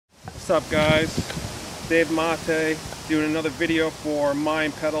What's up, guys? Dave Mate doing another video for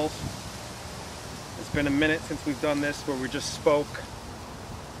Mind Pedals. It's been a minute since we've done this, where we just spoke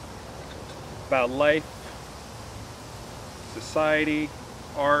about life, society,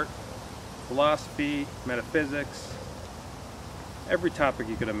 art, philosophy, metaphysics, every topic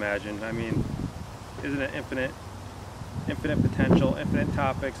you could imagine. I mean, isn't it infinite? Infinite potential, infinite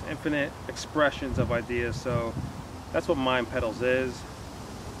topics, infinite expressions of ideas. So that's what Mind Pedals is.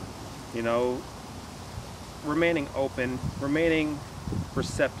 You know, remaining open, remaining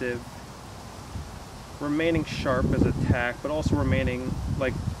receptive, remaining sharp as a tack, but also remaining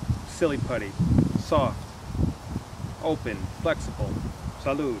like silly putty, soft, open, flexible.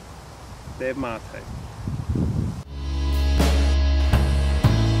 Salud. Dave Mate.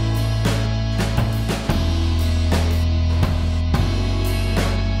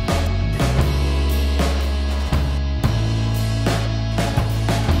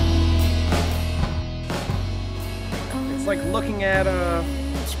 It's like looking at a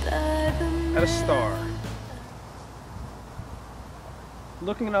star.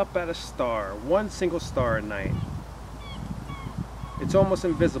 Looking up at a star, one single star at night. It's almost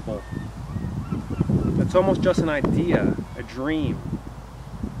invisible. It's almost just an idea, a dream.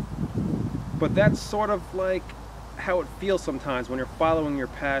 But that's sort of like how it feels sometimes when you're following your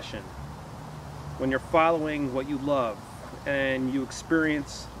passion. When you're following what you love and you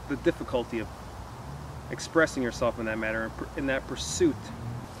experience the difficulty of expressing yourself in that manner, in that pursuit.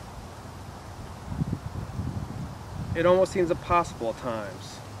 It almost seems impossible at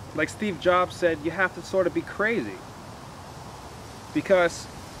times. Like Steve Jobs said, you have to sort of be crazy, because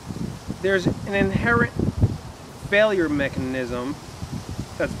there's an inherent failure mechanism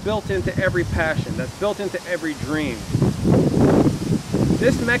that's built into every passion, that's built into every dream.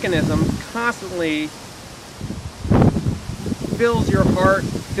 This mechanism constantly fills your heart,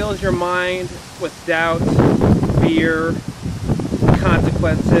 fills your mind with doubt, fear,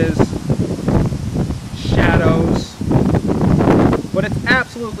 consequences, shadows. But it's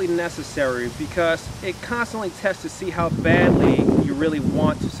absolutely necessary, because it constantly tests to see how badly you really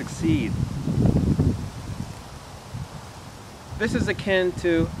want to succeed. This is akin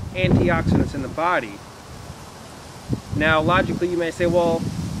to antioxidants in the body. Now, logically, you may say, well,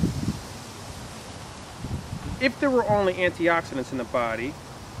 if there were only antioxidants in the body,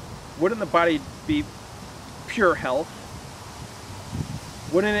 wouldn't the body be pure health?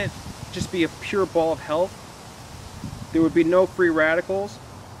 Wouldn't it just be a pure ball of health? There would be no free radicals?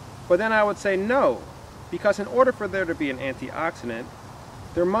 But then I would say no, because in order for there to be an antioxidant,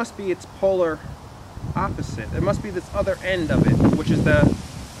 there must be its polar opposite. There must be this other end of it, which is the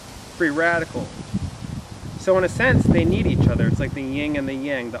free radical. So in a sense, they need each other. It's like the yin and the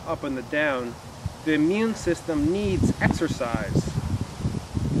yang, the up and the down. The immune system needs exercise.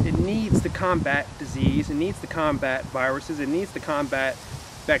 It needs to combat disease, it needs to combat viruses, it needs to combat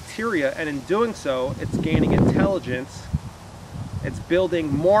bacteria, and in doing so, it's gaining intelligence, it's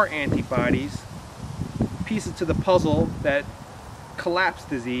building more antibodies, pieces to the puzzle that collapse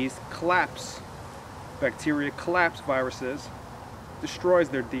disease, collapse bacteria, collapse viruses, destroys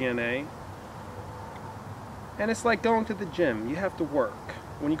their DNA. And it's like going to the gym. You have to work.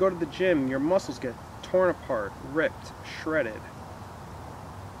 When you go to the gym, your muscles get torn apart, ripped, shredded.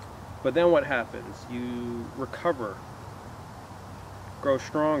 But then what happens? You recover, grow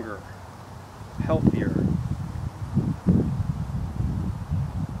stronger, healthier.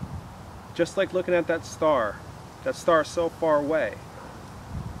 Just like looking at that star is so far away.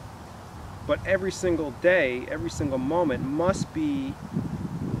 But every single day, every single moment must be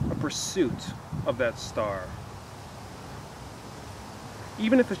a pursuit of that star.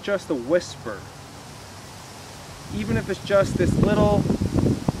 Even if it's just a whisper, even if it's just this little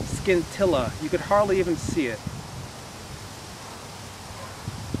scintilla, you could hardly even see it.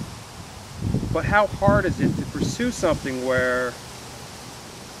 But how hard is it to pursue something where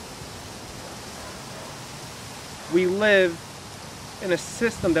we live in a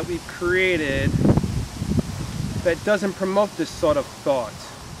system that we've created that doesn't promote this sort of thought?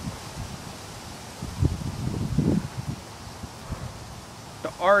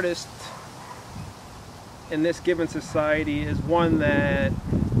 The artist in this given society is one that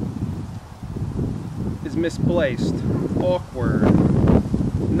is misplaced, awkward,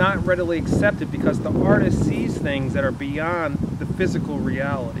 not readily accepted, because the artist sees things that are beyond the physical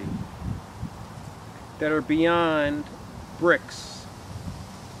reality, that are beyond bricks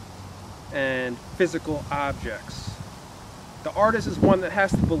and physical objects. The artist is one that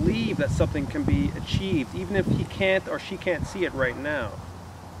has to believe that something can be achieved, even if he can't or she can't see it right now,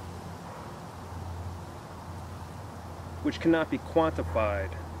 which cannot be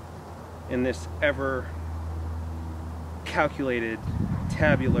quantified. in this ever calculated,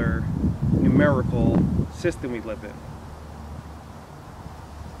 tabular, numerical system we live in.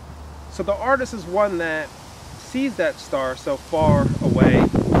 So the artist is one that sees that star so far away,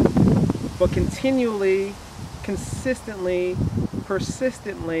 but continually, consistently,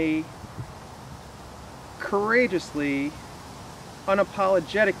 persistently, courageously,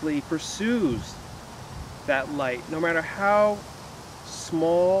 unapologetically pursues that light, no matter how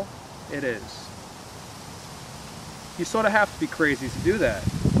small it is. You sort of have to be crazy to do that.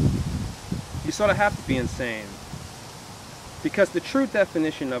 You sort of have to be insane. Because the true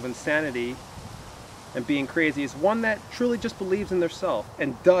definition of insanity and being crazy is one that truly just believes in their self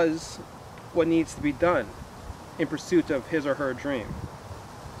and does what needs to be done in pursuit of his or her dream,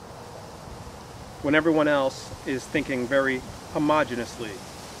 when everyone else is thinking very homogeneously,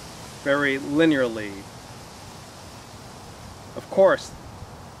 very linearly. Of course,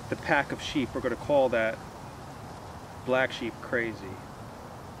 the pack of sheep are going to call that black sheep crazy,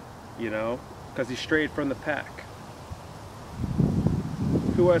 you know, because he strayed from the pack.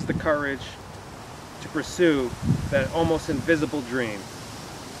 Who has the courage to pursue that almost invisible dream?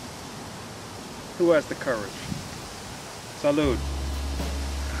 Who has the courage? Salud.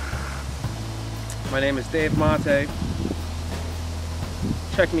 My name is Dave Mate.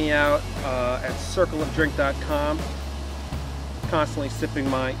 Check me out at circleofdrink.com. Constantly sipping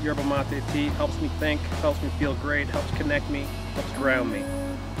my yerba mate tea. Helps me think, helps me feel great, helps connect me, helps ground me.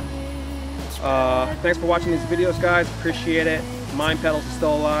 Thanks for watching these videos, guys. Appreciate it. Mind Pedals is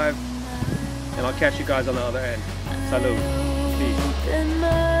still alive. And I'll catch you guys on the other end. Salud.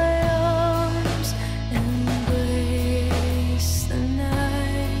 Peace.